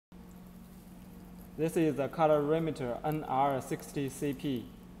This is the colorimeter NR60CP.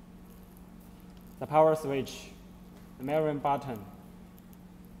 The power switch, the measuring button,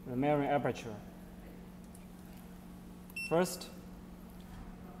 the measuring aperture. First,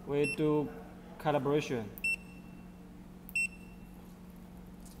 we do calibration,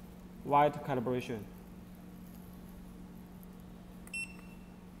 white calibration.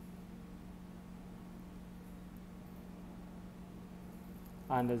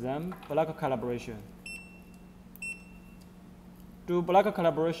 And then black calibration. Do black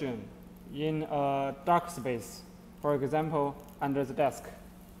calibration in a dark space, for example, under the desk.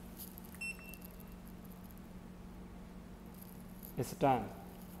 It's done.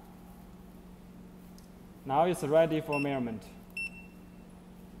 Now it's ready for measurement.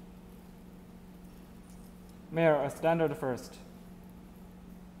 Measure a standard first.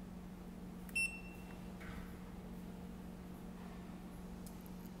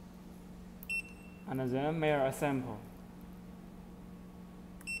 And then measure a sample.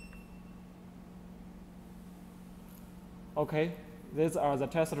 Okay, these are the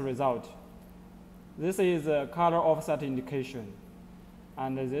test results. This is a color offset indication,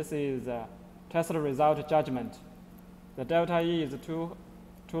 and this is a test result judgment. The delta E is too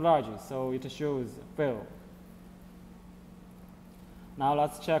large, so it shows fail. Now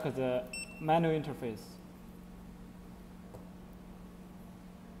let's check the manual interface.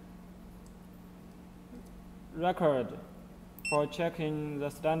 Record for checking the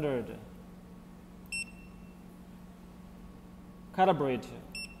standard. Calibrate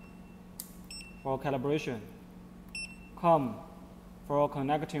for calibration. COM for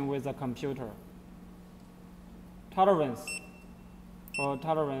connecting with the computer. Tolerance for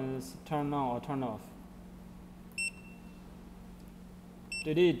tolerance turn on or turn off.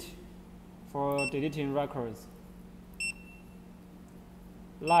 Delete for deleting records.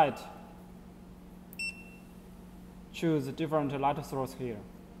 Light, choose different light source here.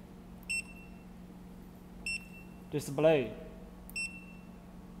 Display,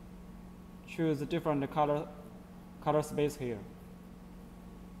 choose different color space here.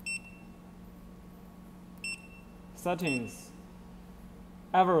 Settings,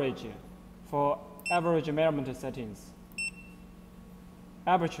 average for average measurement settings.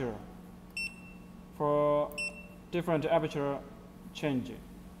 Aperture for different aperture change,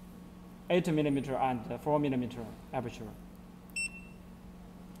 8 mm and 4 mm aperture.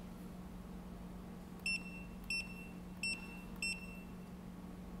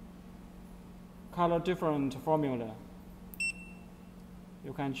 Color different formula.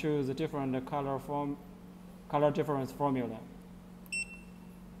 You can choose a different color difference formula.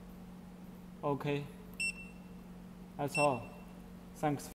 Okay, that's all. Thanks.